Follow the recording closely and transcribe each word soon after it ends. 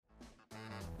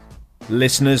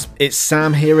Listeners, it's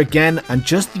Sam here again, and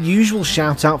just the usual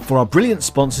shout out for our brilliant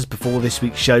sponsors before this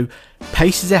week's show.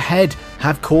 Paces Ahead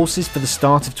have courses for the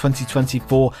start of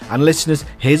 2024, and listeners,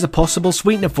 here's a possible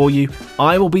sweetener for you.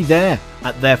 I will be there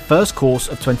at their first course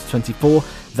of 2024.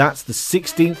 That's the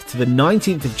 16th to the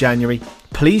 19th of January.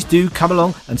 Please do come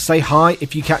along and say hi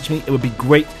if you catch me. It would be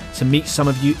great to meet some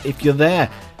of you if you're there.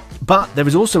 But there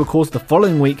is also a course the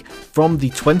following week from the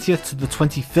 20th to the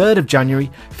 23rd of January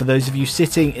for those of you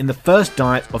sitting in the first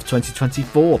diet of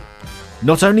 2024.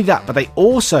 Not only that, but they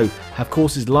also have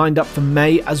courses lined up for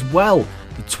May as well.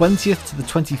 The 20th to the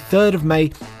 23rd of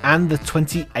May and the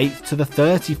 28th to the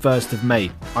 31st of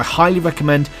May. I highly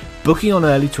recommend booking on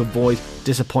early to avoid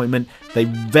disappointment. They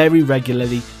very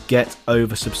regularly get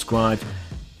oversubscribed.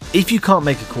 If you can't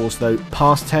make a course though,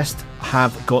 Pass Test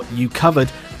have got you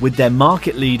covered with their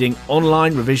market-leading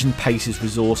online revision PACES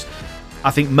resource. I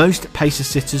think most PACES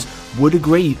sitters would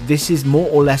agree this is more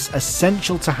or less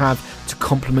essential to have to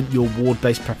complement your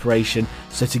ward-based preparation.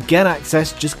 So to get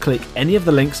access, just click any of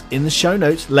the links in the show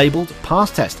notes labelled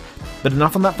Pass Test. But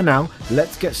enough on that for now,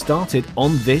 let's get started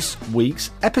on this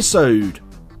week's episode.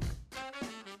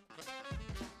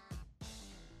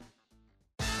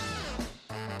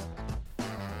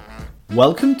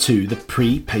 Welcome to the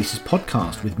Pre-PACES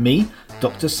podcast with me,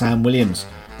 Dr. Sam Williams.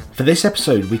 For this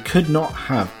episode, we could not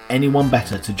have anyone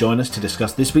better to join us to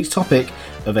discuss this week's topic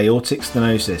of aortic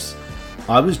stenosis.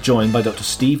 I was joined by Dr.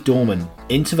 Steve Dorman,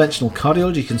 interventional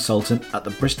cardiology consultant at the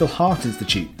Bristol Heart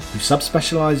Institute, who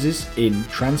subspecialises in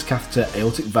transcatheter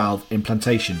aortic valve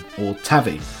implantation, or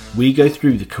TAVI. We go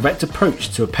through the correct approach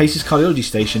to a PACES cardiology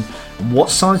station and what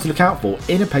signs to look out for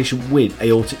in a patient with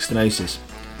aortic stenosis.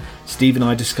 Steve and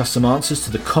I discuss some answers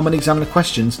to the common examiner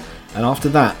questions, and after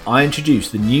that I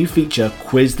introduce the new feature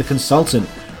Quiz the Consultant,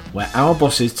 where our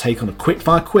bosses take on a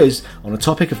quickfire quiz on a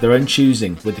topic of their own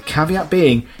choosing, with the caveat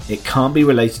being it can't be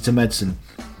related to medicine.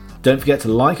 Don't forget to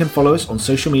like and follow us on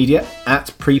social media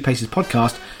at Pre-PACES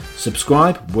Podcast,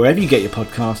 subscribe wherever you get your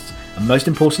podcasts, and most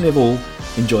importantly of all,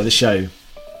 enjoy the show.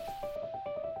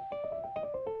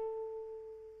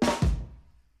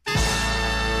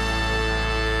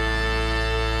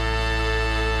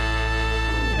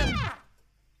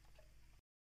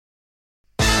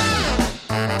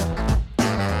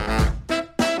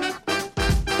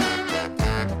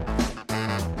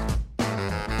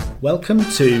 Welcome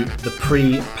to the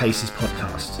Pre-PACES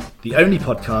podcast, the only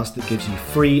podcast that gives you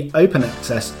free, open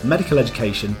access medical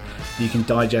education that you can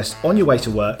digest on your way to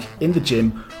work, in the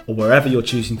gym, or wherever you're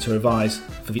choosing to revise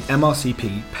for the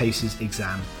MRCP PACES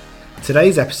exam.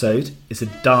 Today's episode is a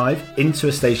dive into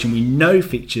a station we know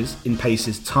features in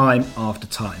PACES time after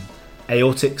time,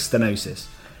 aortic stenosis.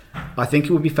 I think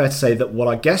it would be fair to say that what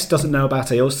our guest doesn't know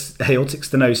about aortic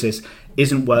stenosis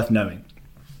isn't worth knowing.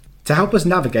 To help us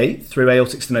navigate through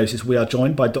aortic stenosis, we are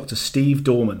joined by Dr. Steve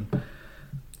Dorman.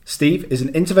 Steve is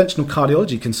an interventional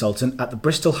cardiology consultant at the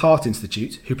Bristol Heart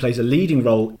Institute who plays a leading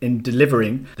role in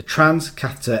delivering the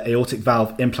transcatheter aortic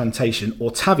valve implantation,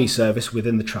 or TAVI, service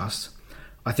within the trust.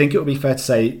 I think it would be fair to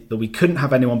say that we couldn't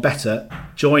have anyone better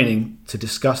joining to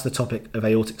discuss the topic of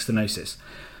aortic stenosis.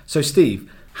 So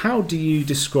Steve, how do you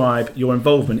describe your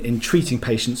involvement in treating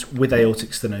patients with aortic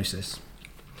stenosis?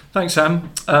 Thanks,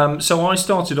 Sam. So I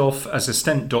started off as a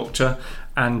stent doctor,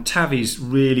 and TAVI's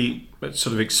really sort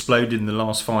of exploded in the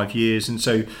last 5 years, and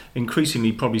so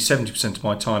increasingly probably 70% of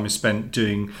my time is spent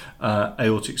doing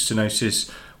aortic stenosis.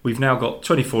 We've now got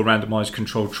 24 randomised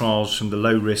controlled trials from the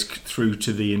low risk through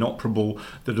to the inoperable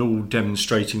that are all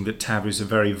demonstrating that TAVI is a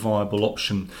very viable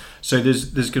option. So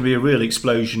there's going to be a real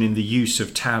explosion in the use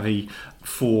of TAVI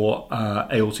for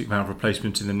aortic valve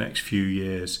replacement in the next few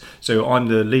years. So I'm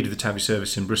the lead of the TAVI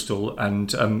service in Bristol,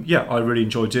 and I really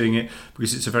enjoy doing it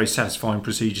because it's a very satisfying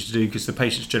procedure to do because the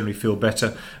patients generally feel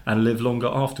better and live longer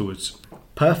afterwards.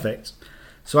 Perfect.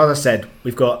 So as I said,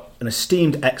 we've got an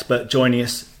esteemed expert joining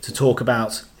us to talk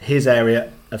about his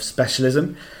area of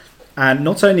specialism. And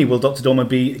not only will Dr. Dorman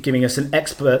be giving us an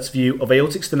expert's view of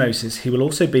aortic stenosis, he will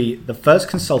also be the first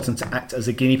consultant to act as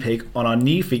a guinea pig on our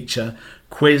new feature,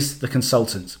 Quiz the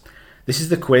Consultant. This is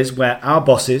the quiz where our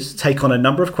bosses take on a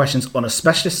number of questions on a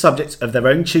specialist subject of their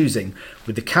own choosing,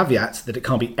 with the caveat that it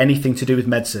can't be anything to do with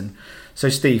medicine. So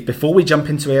Steve, before we jump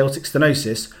into aortic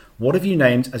stenosis, what have you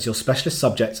named as your specialist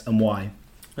subject and why?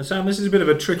 Sam, this is a bit of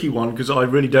a tricky one because I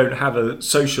really don't have a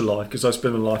social life because I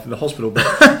spend my life in the hospital.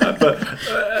 But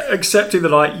accepting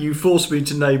that you forced me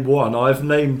to name one, I've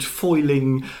named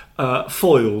foiling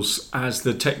foils as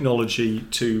the technology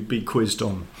to be quizzed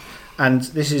on. And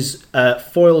this is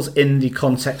foils in the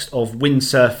context of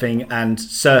windsurfing and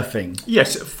surfing.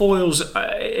 Yes, foils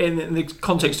in the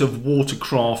context of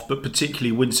watercraft, but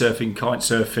particularly windsurfing, kite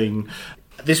surfing.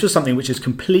 This was something which is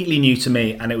completely new to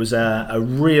me, and it was a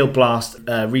real blast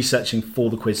researching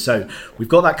for the quiz. So we've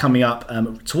got that coming up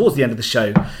towards the end of the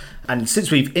show. And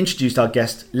since we've introduced our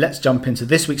guest, let's jump into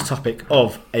this week's topic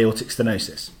of aortic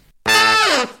stenosis.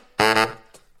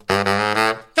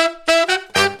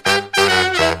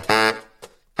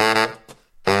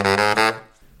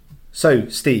 So,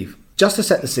 Steve, just to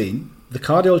set the scene, the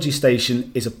cardiology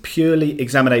station is a purely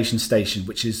examination station,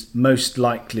 which is most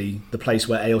likely the place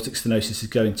where aortic stenosis is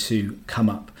going to come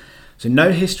up. So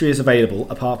no history is available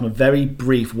apart from a very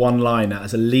brief one-liner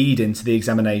as a lead-in to the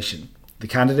examination. The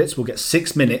candidates will get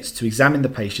 6 minutes to examine the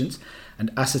patient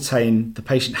and ascertain the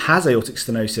patient has aortic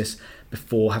stenosis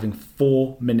before having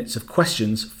 4 minutes of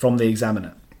questions from the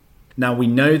examiner. Now, we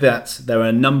know that there are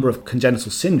a number of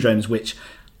congenital syndromes which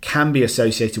can be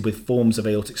associated with forms of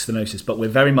aortic stenosis, but we're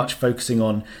very much focusing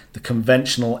on the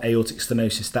conventional aortic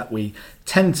stenosis that we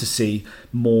tend to see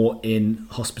more in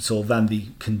hospital than the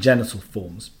congenital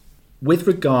forms. With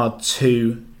regard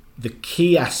to the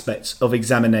key aspects of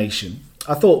examination,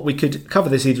 I thought we could cover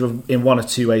this either in one of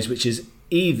two ways, which is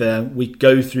either we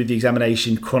go through the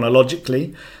examination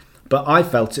chronologically, but I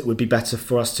felt it would be better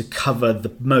for us to cover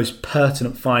the most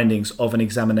pertinent findings of an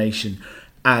examination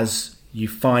as you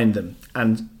find them.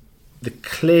 And the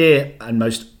clear and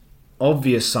most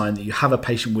obvious sign that you have a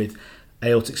patient with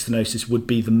aortic stenosis would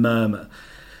be the murmur.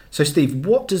 So, Steve,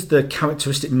 what does the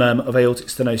characteristic murmur of aortic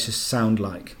stenosis sound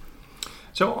like?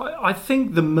 So I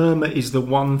think the murmur is the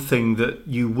one thing that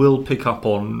you will pick up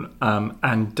on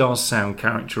and does sound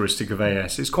characteristic of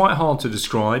AS. It's quite hard to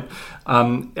describe.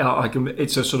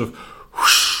 It's a sort of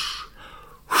whoosh,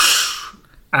 whoosh,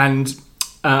 and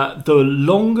the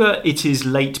longer it is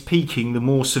late peaking, the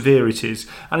more severe it is.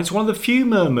 And it's one of the few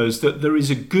murmurs that there is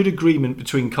a good agreement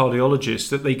between cardiologists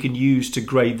that they can use to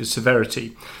grade the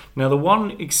severity. Now, the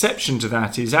one exception to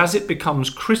that is as it becomes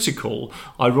critical,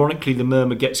 ironically, the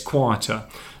murmur gets quieter.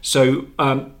 So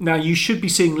now you should be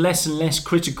seeing less and less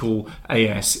critical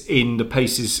AS in the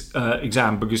PACES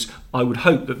exam, because I would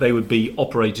hope that they would be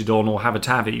operated on or have a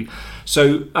TAVI.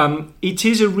 So it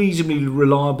is a reasonably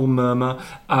reliable murmur.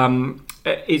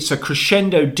 It's a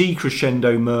crescendo,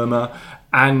 decrescendo murmur,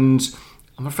 and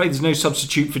I'm afraid there's no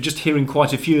substitute for just hearing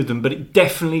quite a few of them, but it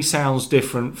definitely sounds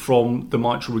different from the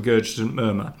mitral regurgitant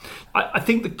murmur. I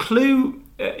think the clue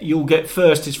you'll get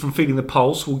first is from feeling the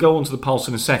pulse. We'll go on to the pulse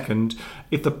in a second.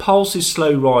 If the pulse is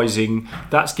slow rising,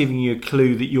 that's giving you a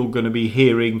clue that you're going to be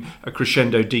hearing a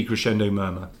crescendo, decrescendo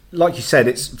murmur. Like you said,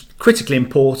 it's critically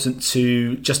important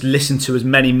to just listen to as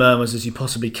many murmurs as you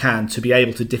possibly can to be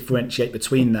able to differentiate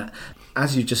between that.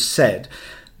 As you just said,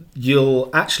 you'll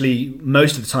actually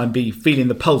most of the time be feeling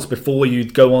the pulse before you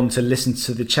go on to listen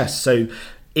to the chest. So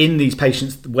in these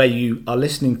patients where you are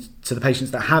listening to the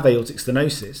patients that have aortic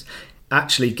stenosis,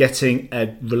 actually getting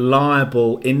a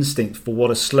reliable instinct for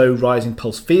what a slow rising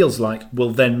pulse feels like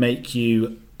will then make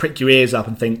you prick your ears up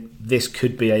and think this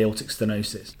could be aortic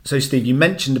stenosis. So Steve, you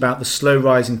mentioned about the slow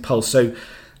rising pulse. So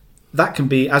that can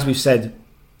be, as we've said,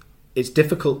 it's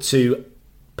difficult to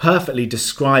perfectly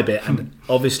describe it, and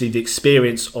obviously the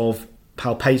experience of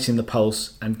palpating the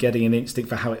pulse and getting an instinct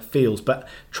for how it feels, but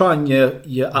trying your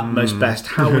utmost best,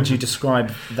 how would you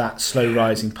describe that slow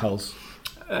rising pulse?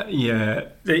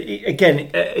 It's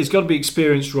got to be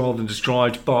experienced rather than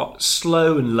described, but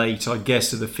slow and late, I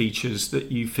guess, are the features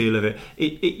that you feel of it.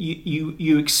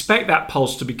 You expect that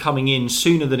pulse to be coming in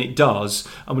sooner than it does,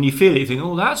 and when you feel it, you think,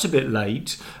 oh, that's a bit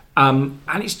late. And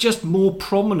it's just more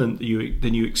prominent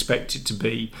than you expect it to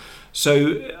be.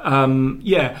 So,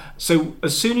 so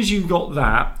as soon as you've got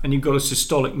that and you've got a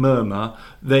systolic murmur,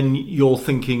 then you're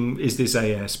thinking, is this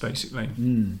AS, basically?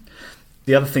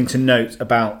 The other thing to note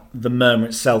about the murmur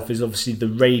itself is obviously the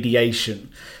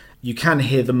radiation. You can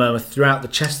hear the murmur throughout the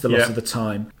chest a lot of the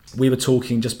time. We were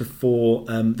talking just before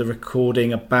the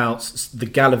recording about the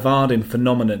Gallivardin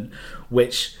phenomenon,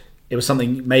 which... it was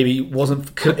something maybe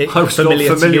wasn't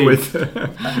familiar to you.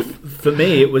 With. For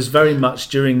me, it was very much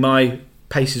during my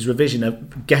PACES revision a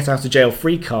get out of jail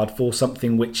free card for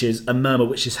something which is a murmur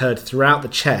which is heard throughout the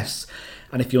chest.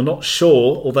 And if you're not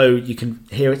sure, although you can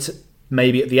hear it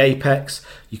maybe at the apex,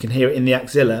 you can hear it in the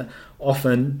axilla,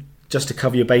 often just to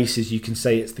cover your bases, you can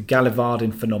say it's the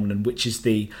Gallivardin phenomenon, which is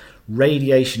the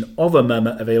radiation of a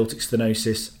murmur of aortic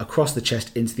stenosis across the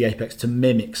chest into the apex to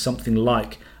mimic something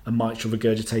like a mitral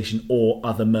regurgitation or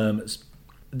other murmurs.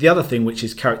 The other thing which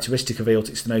is characteristic of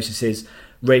aortic stenosis is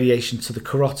radiation to the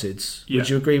carotids. Yeah. Would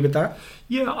you agree with that?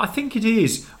 Yeah, I think it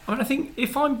is. I mean, I think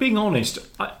if I'm being honest,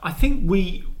 I think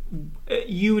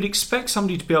you would expect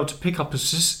somebody to be able to pick up a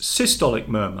systolic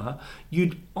murmur.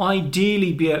 You'd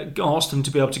ideally ask them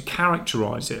to be able to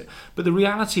characterise it. But the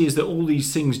reality is that all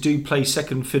these things do play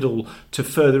second fiddle to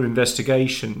further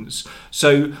investigations.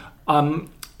 So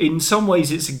in some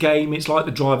ways it's a game. It's like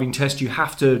the driving test. You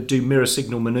have to do mirror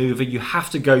signal manoeuvre. You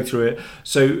have to go through it.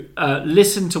 So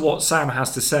listen to what Sam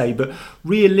has to say. But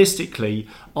realistically,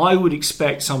 I would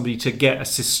expect somebody to get a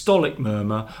systolic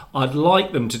murmur. I'd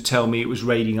like them to tell me it was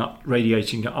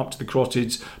radiating up to the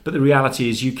carotids. But the reality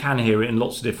is you can hear it in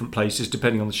lots of different places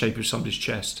depending on the shape of somebody's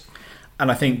chest. And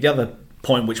I think the other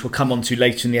point, which we'll come on to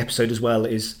later in the episode as well,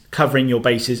 is covering your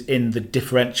bases in the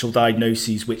differential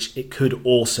diagnoses, which it could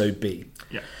also be.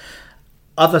 Yeah.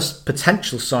 Other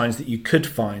potential signs that you could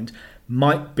find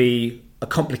might be a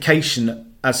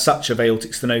complication as such of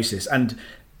aortic stenosis, and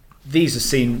these are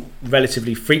seen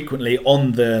relatively frequently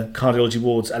on the cardiology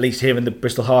wards, at least here in the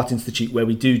Bristol Heart Institute, where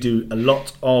we do a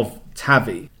lot of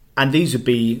TAVI, and these would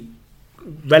be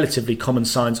relatively common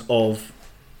signs of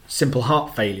simple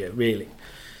heart failure, really.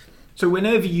 So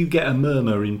whenever you get a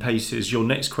murmur in paces, your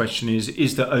next question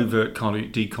is there overt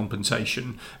cardiac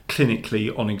decompensation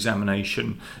clinically on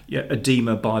examination? Yeah,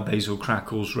 edema, bibasal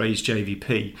crackles, raised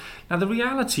JVP. Now the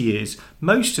reality is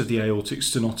most of the aortic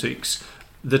stenotics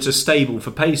that are stable for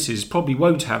paces probably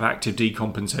won't have active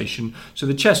decompensation, so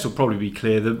the chest will probably be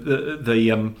clear, the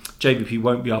JVP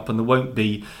won't be up and there won't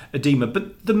be edema,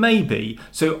 but there may be.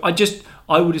 So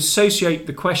I would associate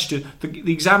the question,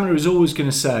 the examiner is always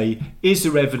going to say, is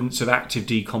there evidence of active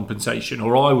decompensation?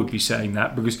 Or I would be saying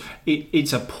that because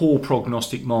it's a poor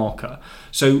prognostic marker.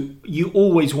 So you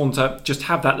always want to just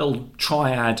have that little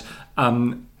triad,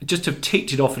 just have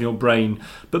ticked it off in your brain.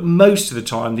 But most of the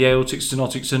time, the aortic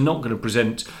stenotics are not going to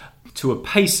present to a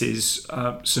PACES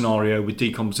scenario with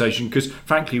decompensation because,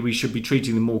 frankly, we should be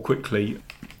treating them more quickly.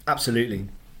 Absolutely.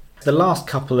 The last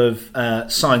couple of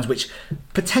signs which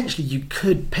potentially you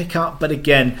could pick up, but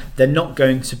again, they're not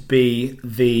going to be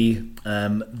the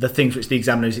things which the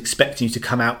examiner is expecting you to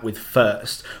come out with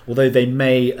first, although they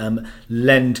may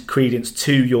lend credence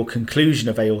to your conclusion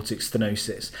of aortic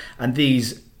stenosis. And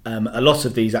these, a lot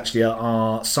of these actually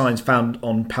are signs found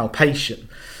on palpation.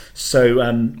 So,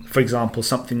 for example,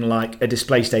 something like a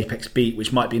displaced apex beat,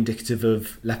 which might be indicative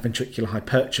of left ventricular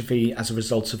hypertrophy as a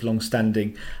result of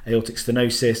long-standing aortic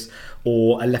stenosis,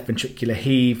 or a left ventricular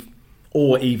heave,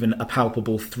 or even a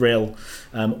palpable thrill,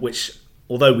 which,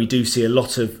 although we do see a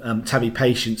lot of TAVI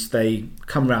patients, they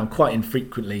come around quite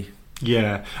infrequently.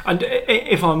 Yeah, and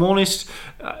if I'm honest,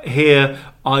 here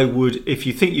I would, if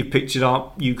you think you've picked it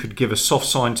up, you could give a soft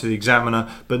sign to the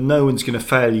examiner, but no one's going to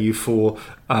fail you for,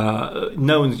 you're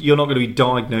not going to be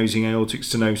diagnosing aortic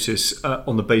stenosis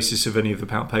on the basis of any of the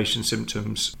palpation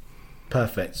symptoms.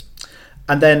 Perfect.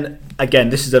 And then,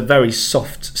 again, this is a very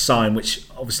soft sign, which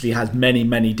obviously has many,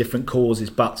 many different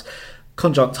causes, but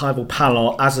conjunctival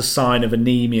pallor as a sign of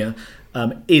anemia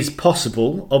is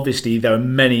possible. Obviously, there are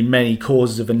many, many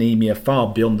causes of anemia far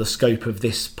beyond the scope of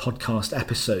this podcast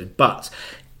episode. But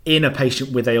in a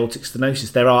patient with aortic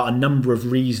stenosis, there are a number of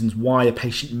reasons why a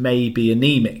patient may be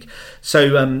anemic.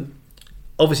 So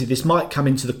obviously, this might come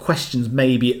into the questions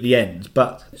maybe at the end.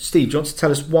 But Steve, do you want to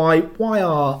tell us why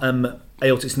are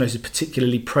aortic stenosis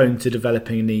particularly prone to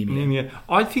developing anemia?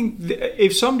 I think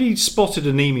if somebody spotted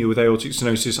anemia with aortic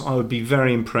stenosis, I would be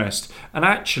very impressed. And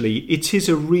actually, it is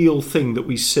a real thing that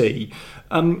we see.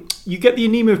 You get the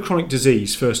anemia of chronic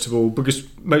disease, first of all, because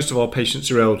most of our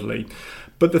patients are elderly.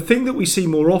 But the thing that we see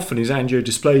more often is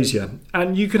angiodysplasia.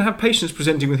 And you can have patients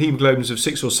presenting with hemoglobins of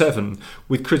 6 or 7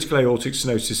 with critical aortic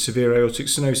stenosis, severe aortic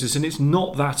stenosis, and it's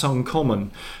not that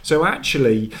uncommon. So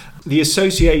actually, the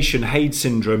association Haid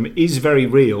syndrome is very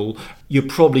real. You're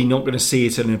probably not going to see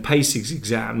it in a PACES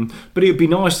exam, but it would be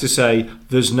nice to say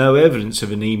there's no evidence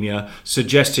of anemia,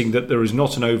 suggesting that there is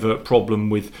not an overt problem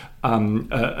with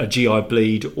a GI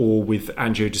bleed or with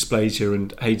angiodysplasia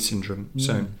and Haid syndrome.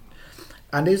 So.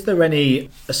 And is there any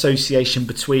association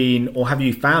between, or have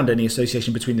you found any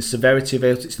association between the severity of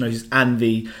aortic stenosis and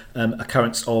the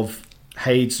occurrence of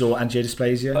Haid's or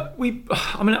angiodysplasia?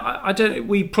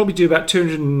 We probably do about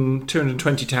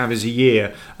 220 TAVIs a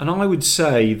year, and I would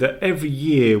say that every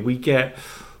year we get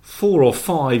 4 or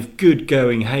 5 good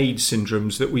going Haid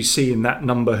syndromes that we see in that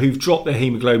number who've dropped their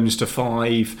hemoglobins to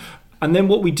 5. And then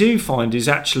what we do find is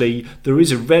actually there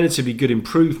is a relatively good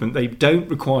improvement. They don't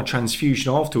require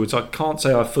transfusion afterwards. I can't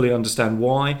say I fully understand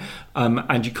why,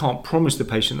 and you can't promise the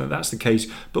patient that that's the case.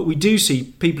 But we do see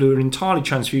people who are entirely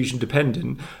transfusion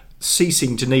dependent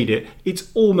ceasing to need it, it's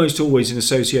almost always in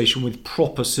association with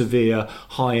proper severe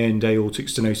high-end aortic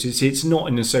stenosis. It's not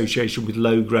in association with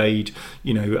low-grade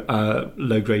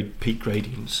peak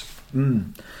gradients.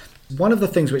 One of the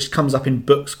things which comes up in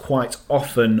books quite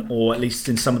often, or at least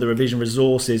in some of the revision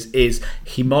resources, is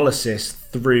hemolysis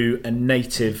through a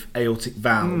native aortic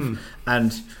valve.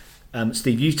 And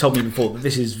Steve, you told me before that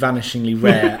this is vanishingly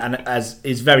rare and as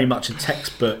is very much a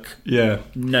textbook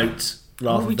note.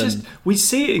 We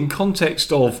see it in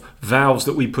context of valves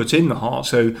that we put in the heart.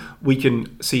 So we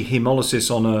can see hemolysis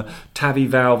on a TAVI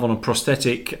valve, on a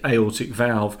prosthetic aortic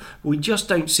valve. We just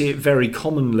don't see it very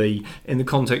commonly in the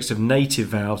context of native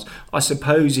valves. I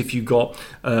suppose if you've got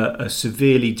a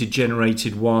severely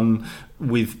degenerated one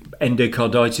with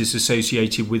endocarditis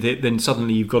associated with it, then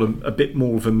suddenly you've got a bit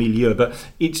more of a milieu. But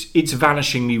it's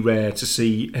vanishingly rare to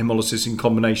see hemolysis in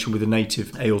combination with a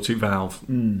native aortic valve.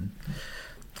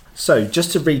 So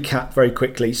just to recap very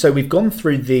quickly, so we've gone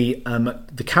through the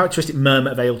characteristic murmur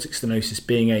of aortic stenosis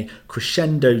being a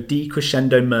crescendo,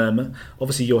 decrescendo murmur.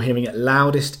 Obviously you're hearing it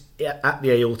loudest at the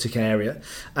aortic area.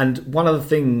 And one other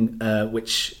thing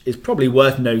which is probably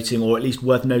worth noting, or at least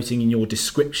worth noting in your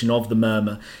description of the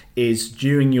murmur, is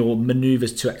during your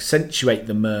manoeuvres to accentuate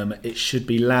the murmur, it should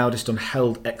be loudest on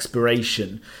held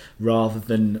expiration rather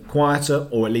than quieter,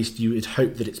 or at least you would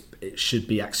hope that it should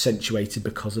be accentuated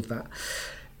because of that.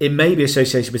 It may be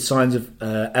associated with signs of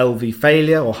LV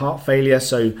failure or heart failure,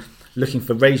 so looking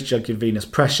for raised jugular venous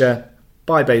pressure,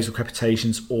 bibasal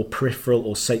crepitations, or peripheral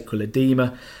or sacral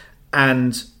edema.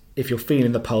 And if you're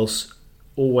feeling the pulse,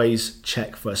 always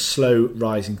check for a slow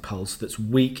rising pulse that's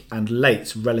weak and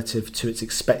late relative to its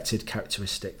expected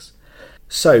characteristics.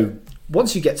 So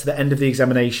once you get to the end of the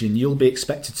examination, you'll be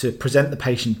expected to present the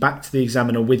patient back to the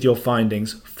examiner with your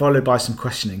findings, followed by some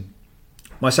questioning.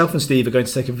 Myself and Steve are going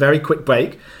to take a very quick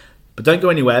break, but don't go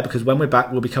anywhere, because when we're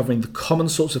back we'll be covering the common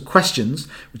sorts of questions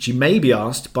which you may be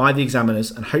asked by the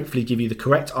examiners and hopefully give you the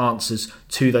correct answers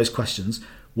to those questions.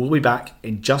 We'll be back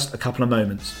in just a couple of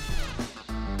moments.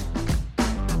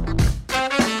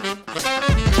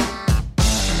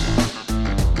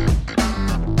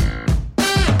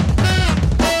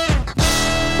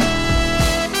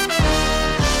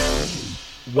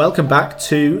 Welcome back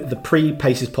to the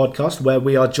Pre-PACES podcast, where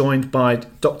we are joined by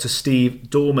Dr. Steve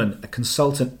Dorman, a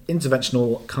consultant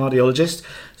interventional cardiologist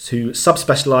who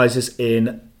subspecialises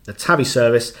in the TAVI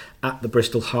service at the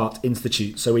Bristol Heart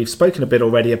Institute. So we've spoken a bit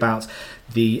already about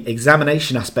the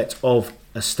examination aspect of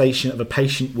a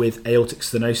patient with aortic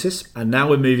stenosis, and now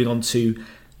we're moving on to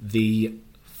the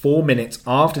 4 minutes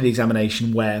after the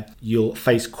examination where you'll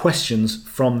face questions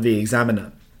from the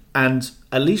examiner. And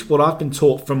at least what I've been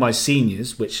taught from my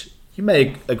seniors, which you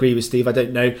may agree with, Steve, I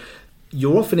don't know,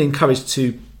 you're often encouraged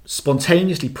to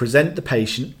spontaneously present the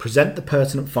patient, present the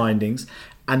pertinent findings,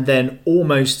 and then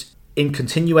almost in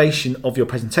continuation of your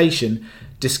presentation,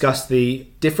 discuss the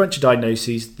differential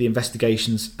diagnoses, the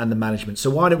investigations, and the management. So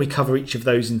why don't we cover each of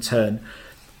those in turn?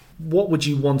 What would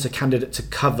you want a candidate to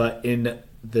cover in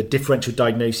the differential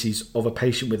diagnoses of a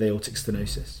patient with aortic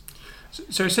stenosis?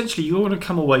 So essentially, you're going to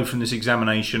come away from this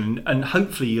examination and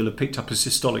hopefully you'll have picked up a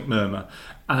systolic murmur.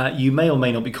 You may or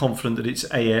may not be confident that it's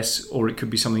AS or it could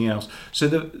be something else. So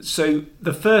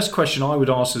the first question I would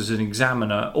ask as an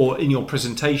examiner or in your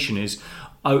presentation is,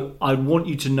 I want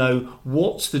you to know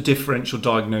what's the differential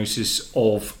diagnosis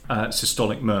of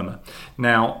systolic murmur.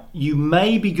 Now, you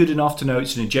may be good enough to know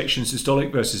it's an ejection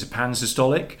systolic versus a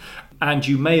pansystolic, and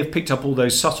you may have picked up all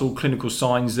those subtle clinical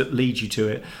signs that lead you to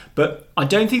it. But I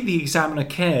don't think the examiner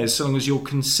cares so long as you're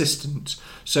consistent.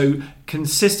 So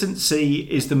consistency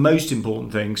is the most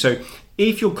important thing. So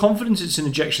if you're confident it's an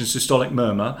ejection systolic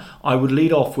murmur, I would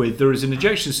lead off with, there is an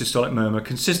ejection systolic murmur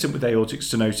consistent with aortic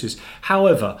stenosis.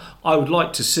 However, I would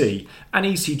like to see an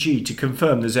ECG to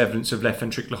confirm there's evidence of left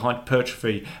ventricular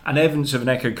hypertrophy and evidence of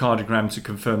an echocardiogram to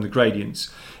confirm the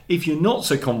gradients. If you're not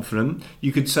so confident,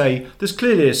 you could say there's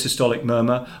clearly a systolic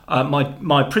murmur.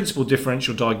 My principal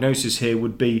differential diagnosis here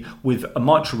would be with a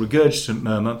mitral regurgitant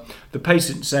murmur. The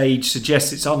patient's age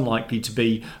suggests it's unlikely to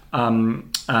be a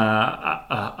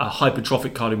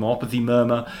hypertrophic cardiomyopathy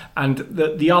murmur, and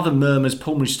the other murmurs,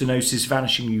 pulmonary stenosis,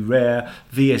 vanishingly rare,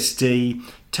 VSD,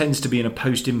 tends to be in a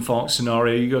post-infarct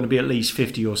scenario. You're going to be at least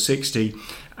 50 or 60.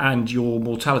 And your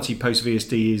mortality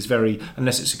post-VSD is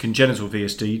unless it's a congenital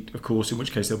VSD, of course, in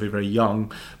which case they'll be very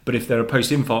young. But if they're a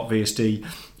post-infarct VSD,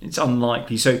 it's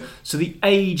unlikely. So the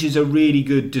age is a really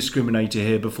good discriminator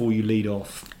here before you lead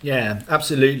off. Yeah,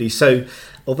 absolutely. So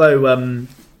although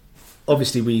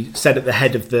obviously we said at the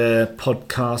head of the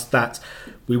podcast that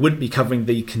we wouldn't be covering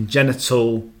the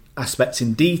congenital aspects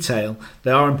in detail,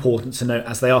 they are important to note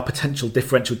as they are potential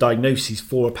differential diagnoses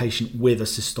for a patient with a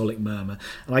systolic murmur.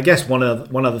 And I guess one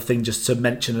other thing just to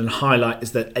mention and highlight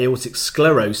is that aortic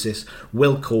sclerosis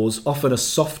will cause often a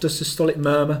softer systolic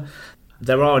murmur.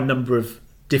 There are a number of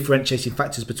differentiating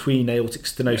factors between aortic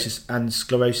stenosis and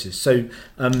sclerosis. So,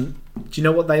 do you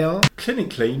know what they are?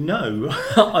 Clinically, no.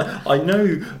 I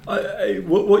know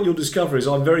what you'll discover is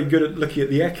I'm very good at looking at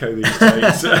the echo these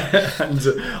days. And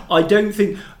I don't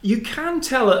think you can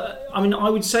tell. I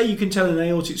would say you can tell an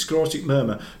aortic sclerotic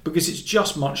murmur because it's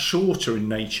just much shorter in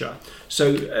nature. So,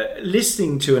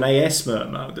 listening to an AS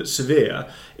murmur that's severe,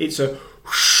 it's a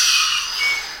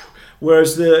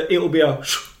whereas it will be a.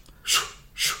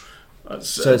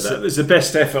 That's the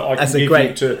best effort I can give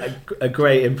you to a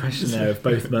great impression there of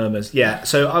both murmurs. Yeah,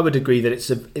 so I would agree that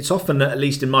it's often, at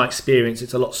least in my experience,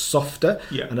 it's a lot softer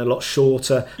and a lot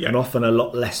shorter and often a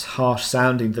lot less harsh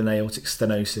sounding than aortic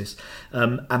stenosis.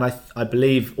 And I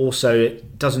believe also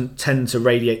it doesn't tend to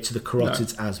radiate to the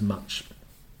carotids as much.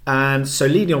 And so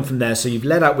leading on from there, so you've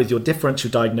led out with your differential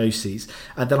diagnoses,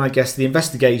 and then I guess the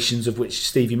investigations, of which,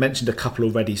 Steve, you mentioned a couple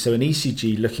already. So an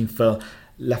ECG looking for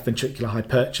left ventricular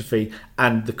hypertrophy,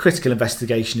 and the critical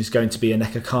investigation is going to be an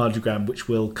echocardiogram, which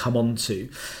we'll come on to.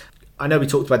 I know we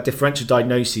talked about differential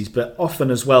diagnoses, but often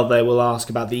as well they will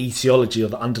ask about the etiology or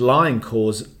the underlying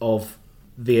cause of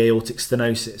the aortic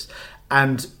stenosis.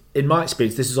 And in my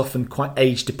experience, this is often quite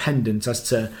age dependent as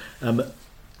to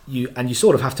you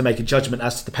sort of have to make a judgment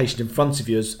as to the patient in front of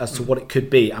you as to what it could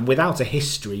be. And without a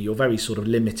history, you're very sort of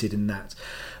limited in that.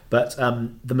 But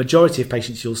the majority of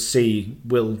patients you'll see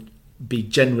will be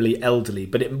generally elderly,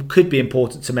 but it could be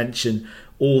important to mention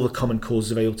all the common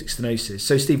causes of aortic stenosis.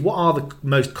 So, Steve, what are the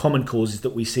most common causes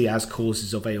that we see as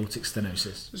causes of aortic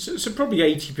stenosis? So probably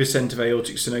 80% of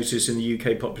aortic stenosis in the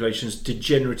UK population is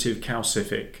degenerative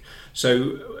calcific.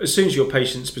 So as soon as your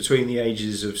patient's between the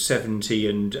ages of 70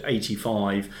 and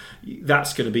 85,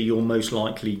 that's going to be your most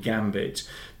likely gambit.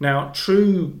 Now,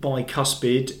 true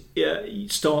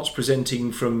bicuspid starts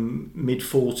presenting from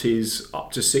mid-40s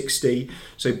up to 60.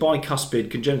 So bicuspid,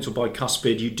 congenital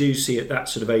bicuspid, you do see at that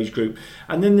sort of age group.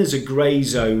 And then there's a grey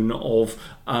zone of,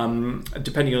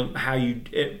 depending on how you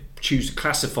choose to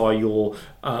classify your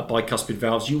bicuspid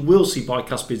valves, you will see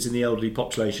bicuspids in the elderly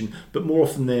population, but more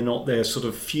often than not, they're sort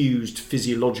of fused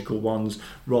physiological ones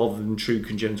rather than true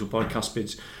congenital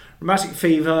bicuspids. Rheumatic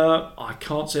fever, I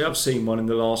can't say I've seen one in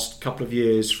the last couple of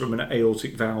years from an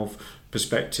aortic valve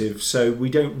perspective, so we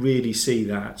don't really see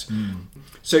that.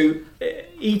 So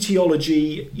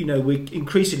etiology, we're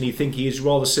increasingly thinking is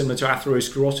rather similar to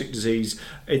atherosclerotic disease.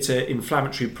 It's an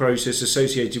inflammatory process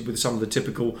associated with some of the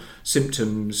typical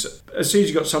symptoms. As soon as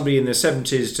you've got somebody in their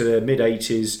 70s to their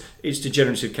mid-80s, it's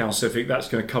degenerative calcific. That's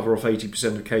going to cover off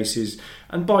 80% of cases.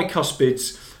 And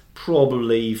bicuspids,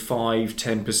 probably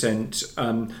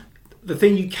 5-10%. The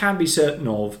thing you can be certain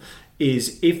of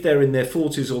is if they're in their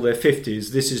 40s or their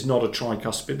 50s, this is not a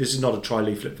tricuspid, this is not a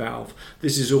trileaflet valve.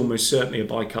 This is almost certainly a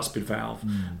bicuspid valve.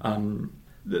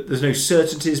 There's no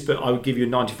certainties, but I would give you a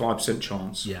 95%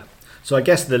 chance. Yeah. So I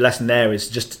guess the lesson there is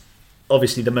just,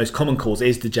 obviously the most common cause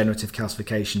is degenerative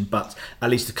calcification, but at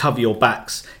least to cover your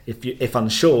backs, if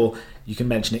unsure, you can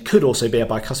mention it could also be a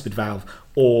bicuspid valve,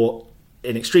 or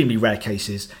in extremely rare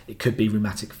cases, it could be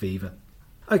rheumatic fever.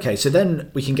 Okay, so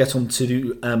then we can get on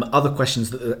to other questions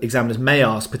that the examiners may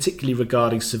ask, particularly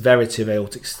regarding severity of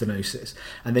aortic stenosis.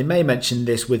 And they may mention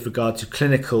this with regard to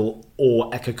clinical or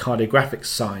echocardiographic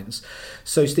signs.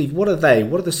 So, Steve, what are they?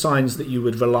 What are the signs that you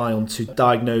would rely on to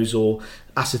diagnose or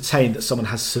ascertain that someone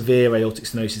has severe aortic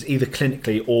stenosis, either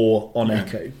clinically or on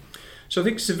echo? So I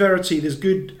think severity, there's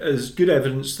good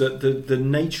evidence that the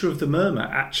nature of the murmur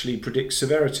actually predicts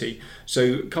severity.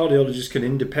 So cardiologists can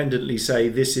independently say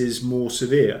this is more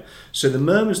severe. So the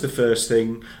murmur's the first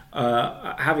thing,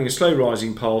 having a slow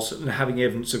rising pulse and having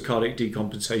evidence of cardiac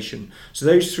decompensation. So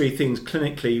those three things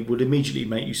clinically would immediately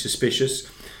make you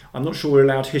suspicious. I'm not sure we're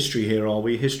allowed history here, are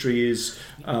we? History is...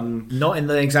 not in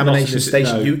the examination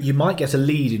station. No. You might get a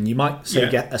lead in. You might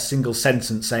get a single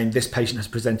sentence saying this patient has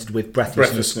presented with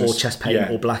breathlessness. Or chest pain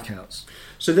or blackouts.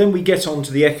 So then we get on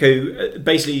to the echo.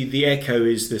 Basically, the echo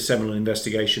is the seminal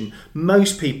investigation.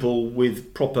 Most people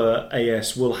with proper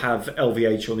AS will have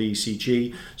LVH on the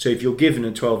ECG. So if you're given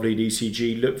a 12-lead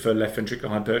ECG, look for left ventricular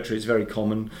hypertrophy. It's very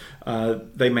common.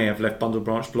 They may have left bundle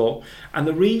branch block. And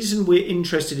the reason we're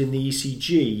interested in the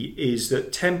ECG is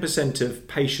that 10% of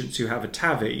patients who have a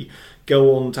TAVI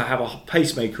go on to have a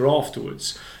pacemaker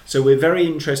afterwards. So we're very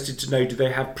interested to know, do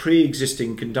they have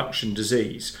pre-existing conduction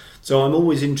disease? So I'm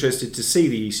always interested to see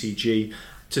the ECG.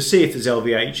 to see if there's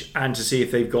LVH and to see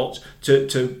if they've got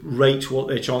to rate what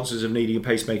their chances of needing a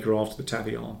pacemaker after the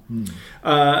TAVI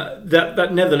are.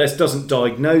 That nevertheless doesn't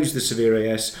diagnose the severe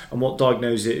AS, and what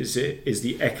diagnoses it is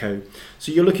the echo.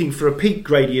 So you're looking for a peak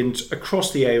gradient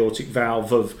across the aortic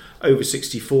valve of over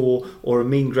 64 or a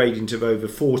mean gradient of over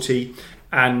 40.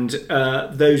 And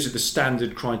those are the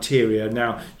standard criteria.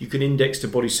 Now, you can index to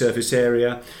body surface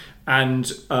area,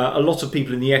 and a lot of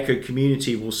people in the echo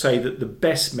community will say that the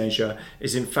best measure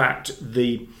is in fact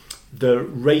the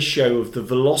ratio of the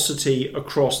velocity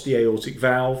across the aortic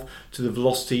valve to the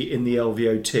velocity in the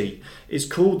LVOT. It's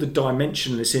called the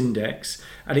dimensionless index,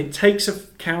 and it takes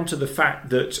account of the fact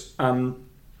that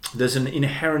there's an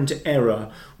inherent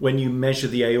error when you measure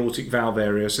the aortic valve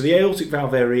area. So the aortic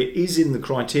valve area is in the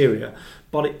criteria,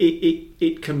 but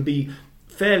it can be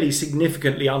fairly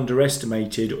significantly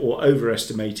underestimated or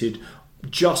overestimated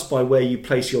just by where you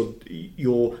place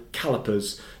your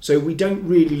calipers. So we don't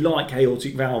really like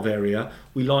aortic valve area.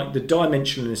 We like the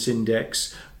dimensionless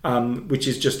index, which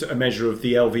is just a measure of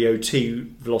the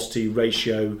LVOT velocity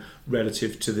ratio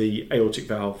relative to the aortic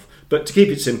valve. But to keep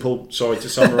it simple, sorry to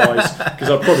summarise, because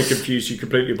I've probably confused you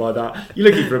completely by that, you're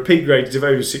looking for a peak gradient of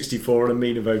over 64 and a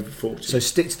mean of over 40. So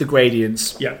stick to the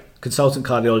gradients. Yeah. Consultant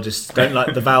cardiologists don't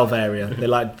like the valve area. They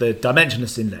like the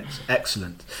dimensionless index.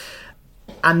 Excellent.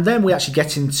 And then we actually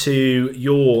get into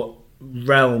your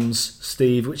realms,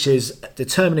 Steve, which is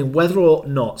determining whether or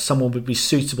not someone would be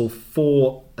suitable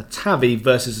for a TAVI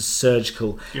versus a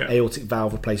surgical aortic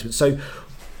valve replacement. So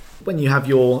when you have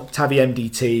your TAVI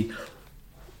MDT,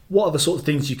 what are the sort of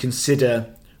things you consider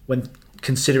when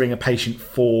considering a patient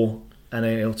for an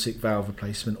aortic valve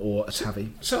replacement or a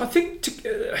TAVI? So I think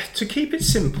to keep it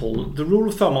simple, the rule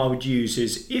of thumb I would use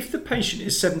is if the patient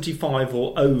is 75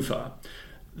 or over,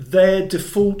 their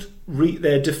default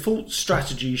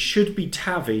strategy should be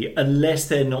TAVI unless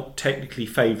they're not technically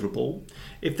favourable.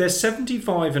 If they're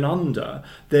 75 and under,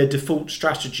 their default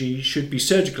strategy should be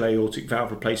surgical aortic valve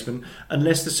replacement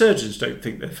unless the surgeons don't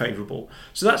think they're favourable.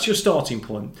 So that's your starting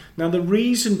point. Now, the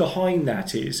reason behind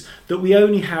that is that we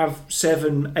only have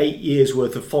 7-8 years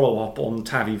worth of follow-up on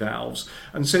TAVI valves.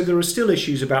 And so there are still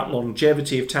issues about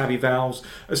longevity of TAVI valves.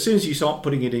 As soon as you start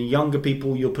putting it in younger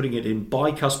people, you're putting it in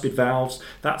bicuspid valves.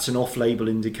 That's an off-label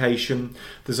indication.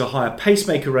 There's a higher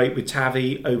pacemaker rate with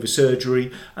TAVI over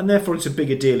surgery, and therefore it's a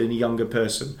bigger deal in a younger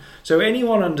person. So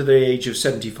anyone under the age of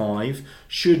 75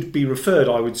 should be referred,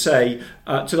 I would say,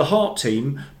 to the heart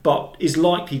team, but is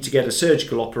likely to get a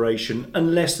surgical operation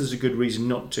unless there's a good reason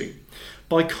not to.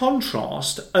 By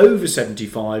contrast, over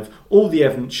 75, all the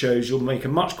evidence shows you'll make a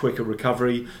much quicker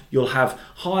recovery, you'll have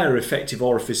higher effective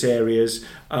orifice areas,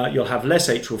 you'll have less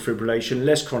atrial fibrillation,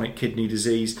 less chronic kidney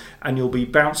disease, and you'll be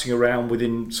bouncing around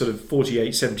within sort of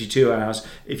 48, 72 hours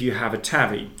if you have a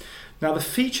TAVI. Now, the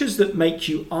features that make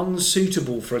you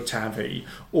unsuitable for a TAVI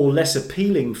or less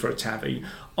appealing for a TAVI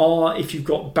are if you've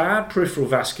got bad peripheral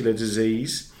vascular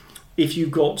disease, if you've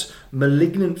got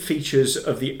malignant features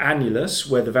of the annulus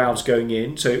where the valve's going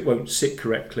in so it won't sit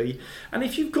correctly, and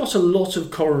if you've got a lot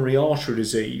of coronary artery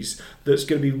disease that's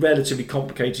going to be relatively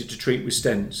complicated to treat with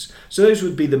stents. So those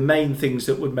would be the main things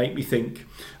that would make me think,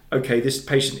 okay, this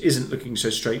patient isn't looking so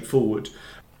straightforward.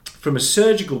 From a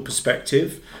surgical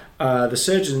perspective, the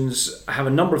surgeons have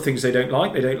a number of things they don't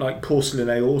like. They don't like porcelain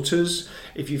aortas.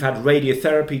 If you've had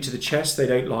radiotherapy to the chest, they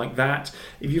don't like that.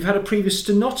 If you've had a previous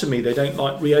stenotomy, they don't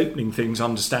like reopening things,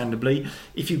 understandably.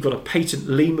 If you've got a patent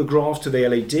lemur graft to the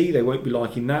LAD, they won't be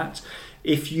liking that.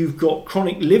 If you've got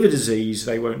chronic liver disease,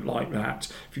 they won't like that.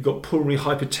 If you've got pulmonary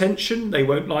hypertension, they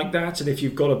won't like that. And if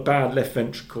you've got a bad left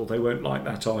ventricle, they won't like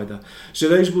that either. So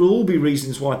those will all be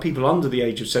reasons why people under the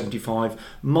age of 75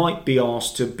 might be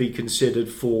asked to be considered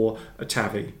for a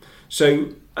TAVI.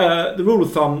 So the rule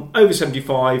of thumb, over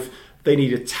 75, they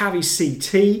need a TAVI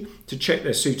CT to check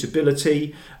their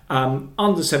suitability.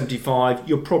 Under 75,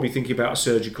 you're probably thinking about a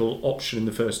surgical option in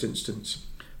the first instance.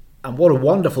 And what a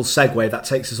wonderful segue that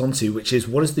takes us onto, which is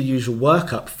what is the usual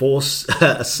workup for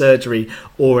a surgery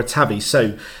or a TAVI?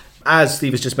 So, as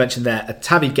Steve has just mentioned there, a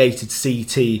TAVI-gated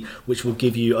CT, which will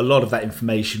give you a lot of that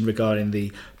information regarding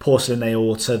the porcelain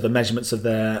aorta, the measurements of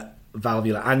their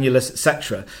valvular annulus,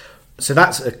 etc. So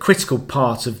that's a critical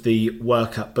part of the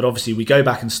workup. But obviously, we go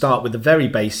back and start with the very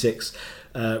basics.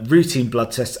 Routine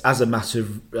blood tests as a matter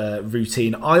of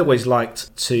routine. I always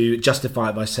liked to justify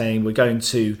it by saying we're going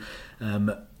to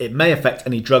it may affect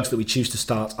any drugs that we choose to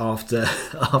start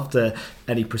after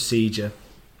any procedure.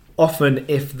 Often,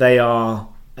 if they are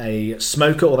a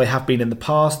smoker or they have been in the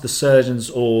past, the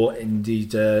surgeons or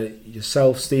indeed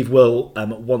yourself, Steve, will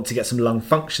want to get some lung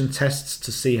function tests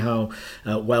to see how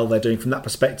well they're doing from that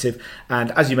perspective.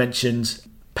 And as you mentioned,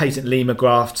 patent lemur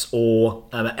grafts or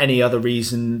any other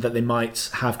reason that they might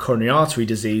have coronary artery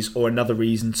disease, or another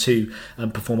reason to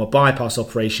perform a bypass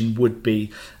operation would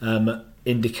be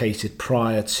indicated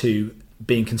prior to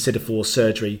being considered for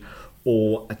surgery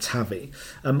or a TAVI.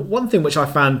 One thing which I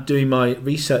found doing my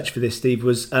research for this, Steve,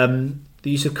 was the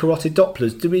use of carotid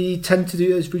Dopplers. Do we tend to do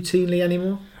those routinely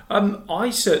anymore?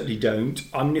 I certainly don't.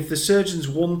 I mean, if the surgeons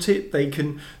want it, they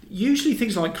can. Usually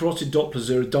things like carotid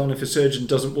Dopplers are done if a surgeon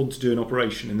doesn't want to do an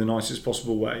operation in the nicest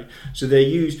possible way. So they're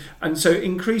used, and so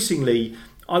increasingly,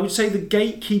 I would say the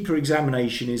gatekeeper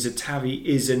examination is a TAVI,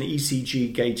 is an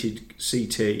ECG gated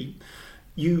CT.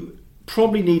 You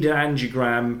probably need an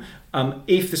angiogram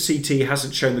if the CT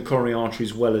hasn't shown the coronary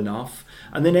arteries well enough.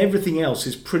 And then everything else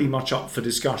is pretty much up for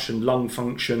discussion: lung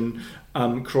function,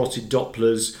 carotid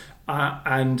Dopplers.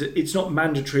 And it's not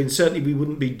mandatory, and certainly we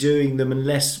wouldn't be doing them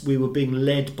unless we were being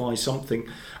led by something.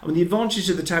 I mean, the advantage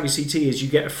of the TAVI CT is you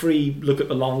get a free look at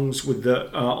the lungs with the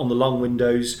on the lung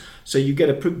windows, so you get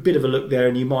a bit of a look there,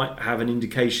 and you might have an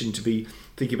indication to be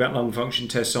thinking about lung function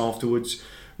tests afterwards.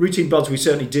 Routine bloods we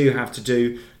certainly do have to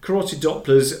do. Carotid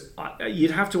Dopplers,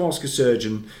 you'd have to ask a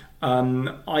surgeon.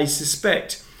 I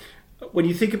suspect when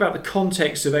you think about the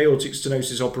context of aortic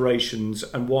stenosis operations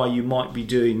and why you might be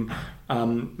doing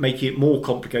making it more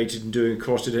complicated and doing a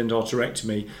carotid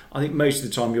endarterectomy, I think most of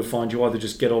the time you'll find you either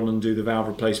just get on and do the valve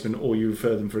replacement or you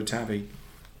refer them for a TAVI.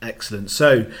 Excellent.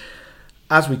 So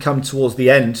as we come towards the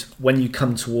end, when you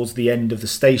come towards the end of the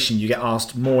station, you get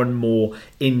asked more and more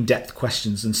in-depth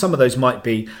questions, and some of those might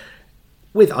be,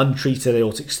 with untreated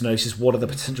aortic stenosis, what are the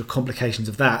potential complications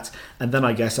of that? And then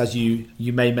I guess, as you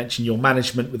may mention your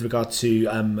management with regard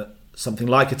to something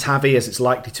like a TAVI, as it's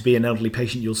likely to be an elderly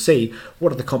patient you'll see,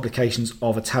 what are the complications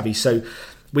of a TAVI? So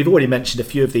we've already mentioned a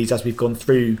few of these as we've gone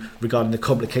through regarding the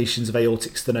complications of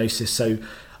aortic stenosis. So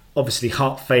obviously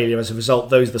heart failure as a result,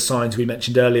 those are the signs we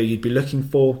mentioned earlier you'd be looking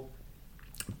for.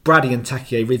 Brady and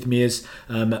tachyarrhythmias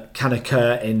can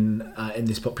occur in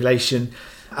this population.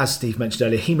 As Steve mentioned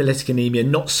earlier, hemolytic anemia,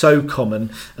 not so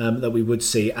common that we would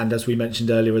see. And as we mentioned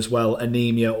earlier as well,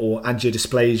 anemia or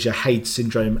angiodysplasia, Hayes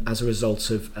syndrome as a result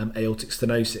of aortic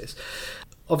stenosis.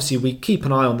 Obviously, we keep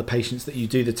an eye on the patients that you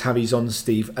do the TAVIs on,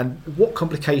 Steve. And what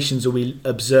complications are we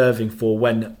observing for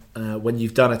when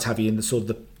you've done a TAVI in the sort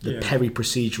of the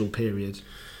peri-procedural period?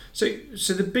 So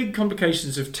the big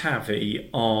complications of TAVI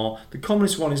are, the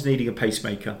commonest one is needing a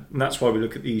pacemaker, and that's why we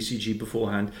look at the ECG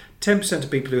beforehand. 10%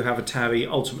 of people who have a TAVI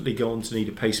ultimately go on to need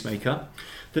a pacemaker.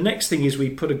 The next thing is we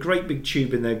put a great big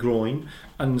tube in their groin,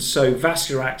 and so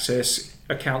vascular access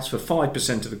accounts for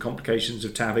 5% of the complications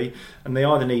of TAVI, and they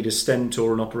either need a stent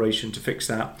or an operation to fix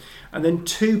that. And then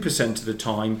 2% of the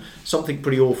time, something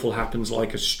pretty awful happens,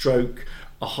 like a stroke,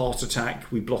 a heart attack,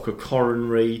 we block a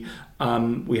coronary,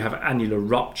 we have annular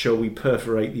rupture, we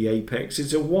perforate the apex.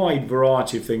 It's a wide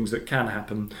variety of things that can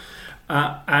happen.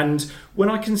 And when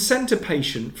I consent a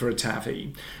patient for a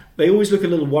TAVI, they always look a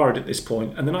little worried at this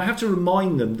point, and then I have to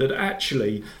remind them that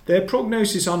actually their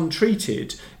prognosis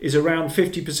untreated is around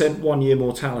 50% 1-year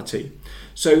mortality.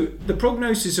 So the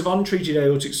prognosis of untreated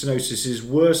aortic stenosis is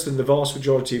worse than the vast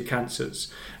majority of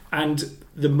cancers. And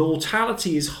the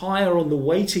mortality is higher on the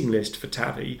waiting list for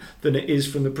TAVI than it is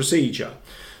from the procedure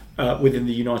within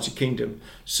the United Kingdom.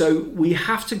 So we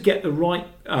have to get the right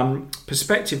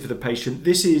perspective for the patient.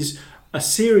 This is a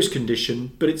serious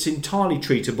condition, but it's entirely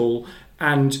treatable.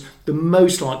 And the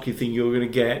most likely thing you're going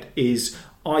to get is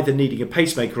either needing a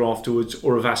pacemaker afterwards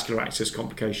or a vascular access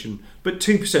complication. But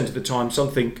 2% of the time,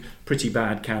 something pretty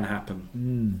bad can happen.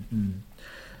 Mm-hmm.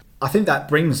 I think that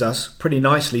brings us pretty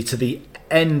nicely to the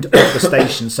end of the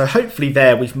station. So hopefully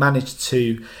there we've managed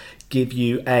to give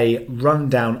you a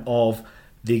rundown of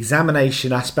the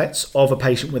examination aspects of a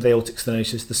patient with aortic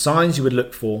stenosis, the signs you would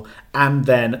look for, and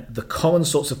then the common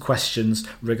sorts of questions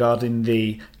regarding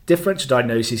the differential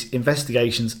diagnosis,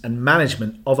 investigations and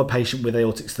management of a patient with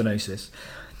aortic stenosis.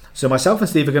 So myself and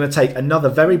Steve are going to take another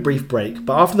very brief break,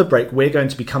 but after the break we're going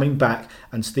to be coming back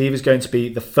and Steve is going to be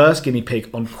the first guinea pig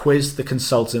on Quiz the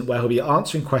Consultant, where he'll be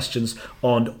answering questions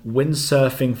on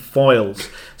windsurfing foils.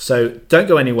 So don't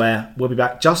go anywhere, we'll be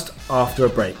back just after a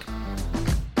break.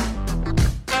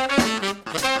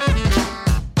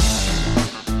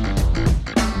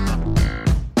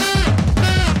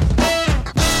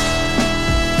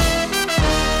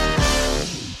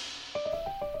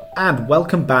 And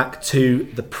welcome back to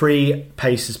the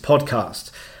Pre-Paces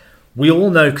podcast. We all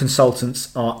know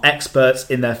consultants are experts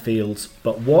in their fields,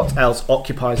 but what else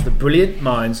occupies the brilliant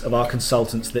minds of our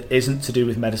consultants that isn't to do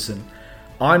with medicine?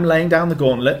 I'm laying down the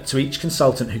gauntlet to each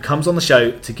consultant who comes on the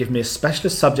show to give me a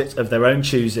specialist subject of their own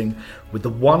choosing, with the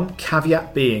one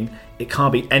caveat being it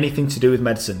can't be anything to do with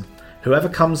medicine. Whoever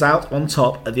comes out on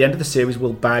top at the end of the series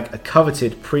will bag a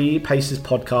coveted Pre-Pacers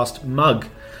podcast mug.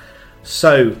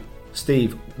 So,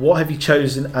 Steve, what have you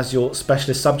chosen as your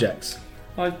specialist subjects?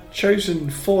 I've chosen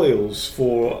foils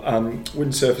for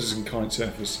windsurfers and kite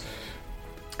surfers.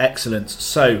 Excellent.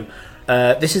 So,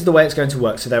 this is the way it's going to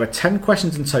work. So there are 10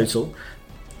 questions in total.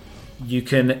 You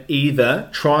can either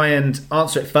try and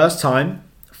answer it first time,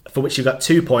 for which you've got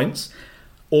 2 points,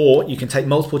 or you can take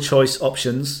multiple choice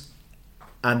options,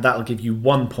 and that'll give you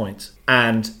 1 point.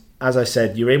 And as I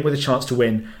said, you're in with a chance to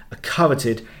win a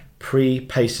coveted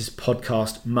Pre-Pacers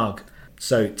podcast mug.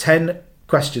 So 10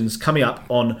 questions coming up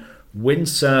on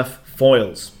windsurf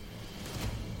foils.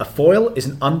 A foil is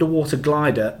an underwater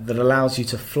glider that allows you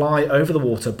to fly over the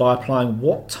water by applying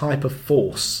what type of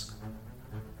force?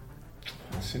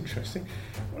 That's interesting.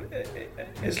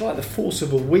 It's like the force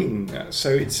of a wing, so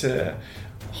it's a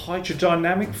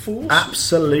hydrodynamic force?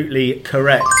 Absolutely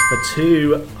correct for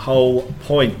 2 whole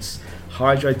points.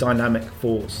 Hydrodynamic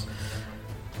force.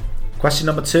 Question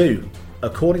number 2.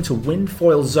 According to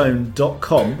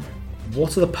windfoilzone.com,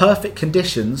 what are the perfect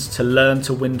conditions to learn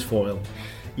to windfoil?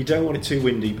 You don't want it too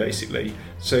windy, basically.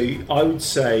 So I would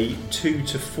say 2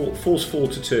 to 4, force 4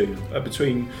 to 2,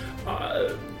 between,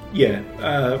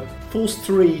 force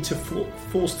 3 to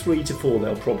 4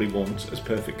 they'll probably want as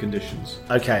perfect conditions.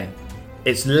 Okay,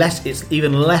 it's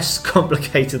even less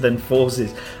complicated than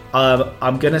forces.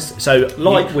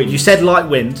 Light wind. You said light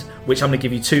wind, which I'm going to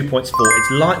give you 2 points for.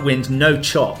 It's light wind, no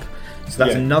chop. So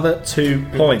that's another 2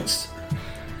 points.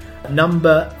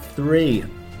 Number 3.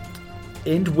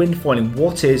 In windfoiling,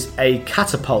 what is a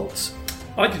catapult?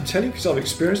 I can tell you because I've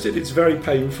experienced it. It's very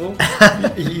painful.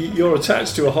 You're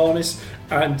attached to a harness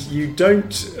and you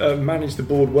don't manage the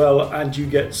board well, and you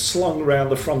get slung around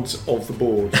the front of the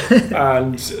board.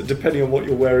 And depending on what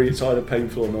you're wearing, it's either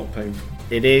painful or not painful.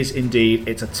 It is indeed.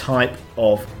 It's a type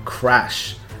of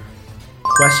crash.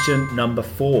 Question number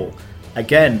 4.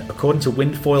 Again, according to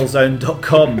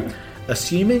windfoilzone.com,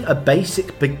 assuming a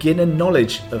basic beginner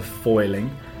knowledge of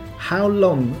foiling, how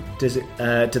long do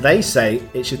they say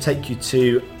it should take you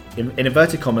to, in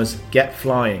inverted commas, get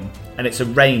flying? And it's a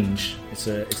range. It's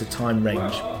a time range.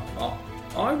 Well,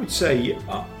 I would say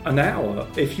an hour.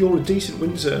 If you're a decent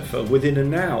windsurfer, within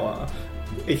an hour.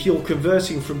 If you're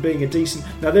converting from being a decent...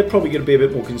 Now, they're probably going to be a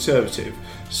bit more conservative.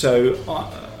 So,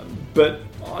 but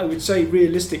I would say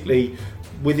realistically,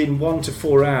 within 1 to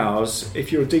 4 hours,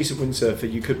 if you're a decent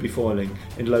windsurfer, you could be foiling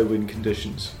in low wind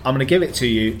conditions. I'm going to give it to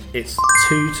you. It's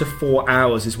 2 to 4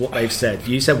 hours is what they've said.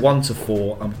 You said 1 to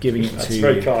 4. I'm giving it to you.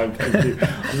 That's very kind, thank you.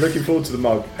 I'm looking forward to the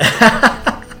mug.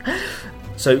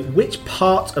 So, which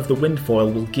part of the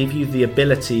windfoil will give you the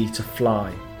ability to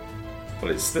fly?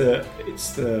 Well, it's the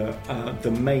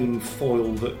main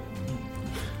foil that...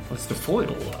 What's the foil?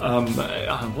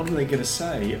 What are they going to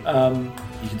say?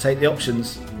 You can take the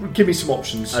options. Give me some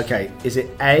options. Okay, is it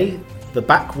A, the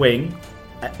back wing,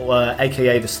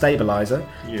 aka the stabiliser?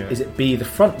 Yeah. Is it B, the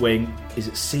front wing? Is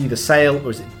it C, the sail? Or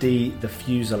is it D, the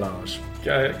fuselage?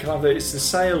 Can I have it's the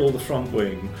sail or the front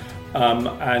wing? And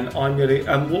I'm going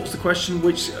to... what's the question?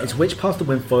 It's which part of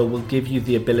the windfoil will give you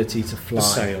the ability to fly? The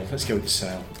sail. Let's go with the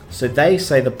sail. So they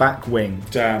say the back wing.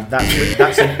 Damn.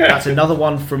 That's another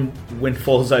one from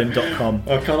windfoilzone.com.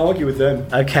 I can't argue with them.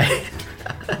 Okay.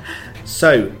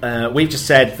 So we've just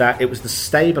said that it was the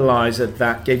stabiliser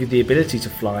that gave you the ability to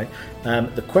fly.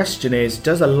 The question is,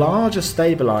 does a larger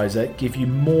stabiliser give you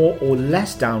more or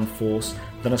less downforce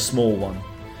than a small one?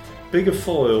 Bigger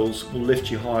foils will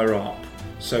lift you higher up.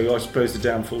 So I suppose the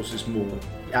downforce is more.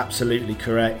 Absolutely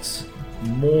correct.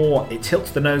 More. It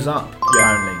tilts the nose up,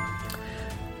 apparently.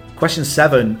 Question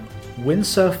 7.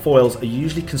 Windsurf foils are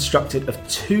usually constructed of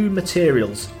 2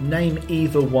 materials. Name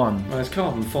either one. Well, it's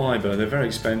carbon fibre. They're very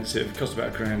expensive. It costs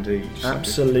about £1 each.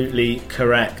 Absolutely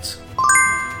correct.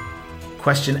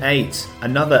 Question 8.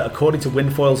 Another, according to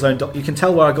windfoilzone. You can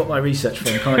tell where I got my research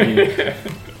from, can't you?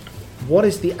 What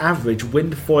is the average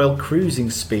windfoil cruising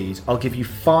speed? I'll give you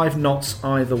 5 knots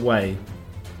either way.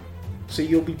 So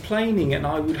you'll be planing, and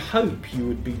I would hope you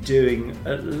would be doing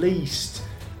at least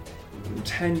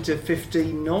 10 to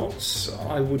 15 knots.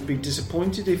 I would be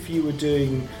disappointed if you were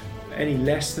doing any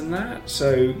less than that.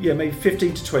 So yeah, maybe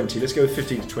 15 to 20. Let's go with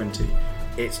 15 to 20.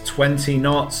 It's 20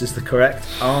 knots is the correct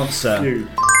answer. Phew.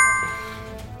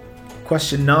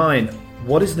 Question 9.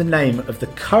 What is the name of the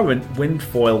current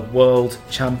windfoil world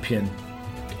champion?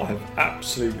 I have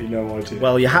absolutely no idea.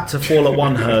 Well, you had to fall at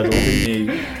one hurdle, didn't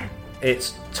you?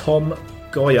 It's Tom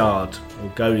Goyard, or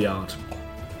Goyard.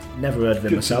 Never heard of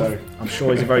him myself. I'm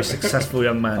sure he's a very successful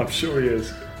young man. I'm sure he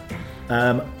is.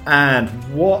 And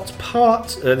what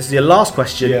part... this is your last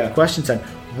question. Yeah. Question 10.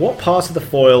 What part of the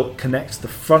foil connects the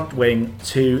front wing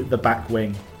to the back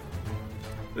wing?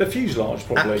 The fuselage,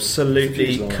 probably.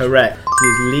 Absolutely correct. He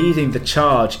is leading the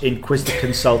charge in Quiz the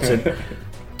Consultant.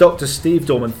 Dr. Steve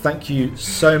Dorman, thank you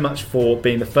so much for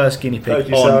being the first guinea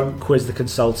pig on Quiz the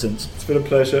Consultant. It's been a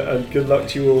pleasure, and good luck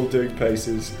to you all doing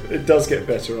paces. It does get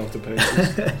better after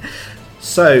paces.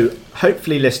 So,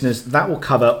 hopefully, listeners, that will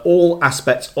cover all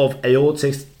aspects of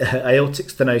aortic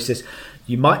stenosis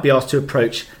you might be asked to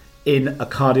approach in a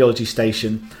cardiology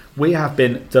station. We have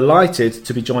been delighted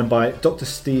to be joined by Dr.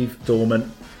 Steve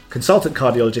Dorman, consultant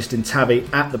cardiologist in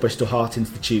TAVI at the Bristol Heart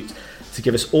Institute, to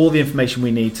give us all the information we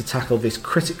need to tackle this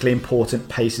critically important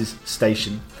PACES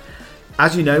station.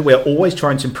 As you know, we're always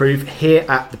trying to improve here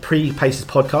at the Pre-PACES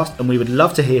podcast, and we would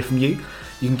love to hear from you.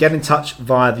 You can get in touch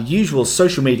via the usual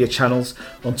social media channels.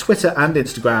 On Twitter and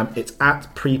Instagram, it's at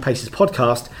Pre-PACES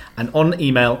podcast, and on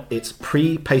email, it's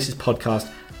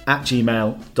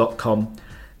prepacespodcast@gmail.com.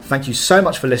 Thank you so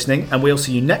much for listening, and we'll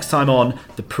see you next time on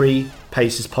the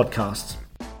Pre-PACES podcast.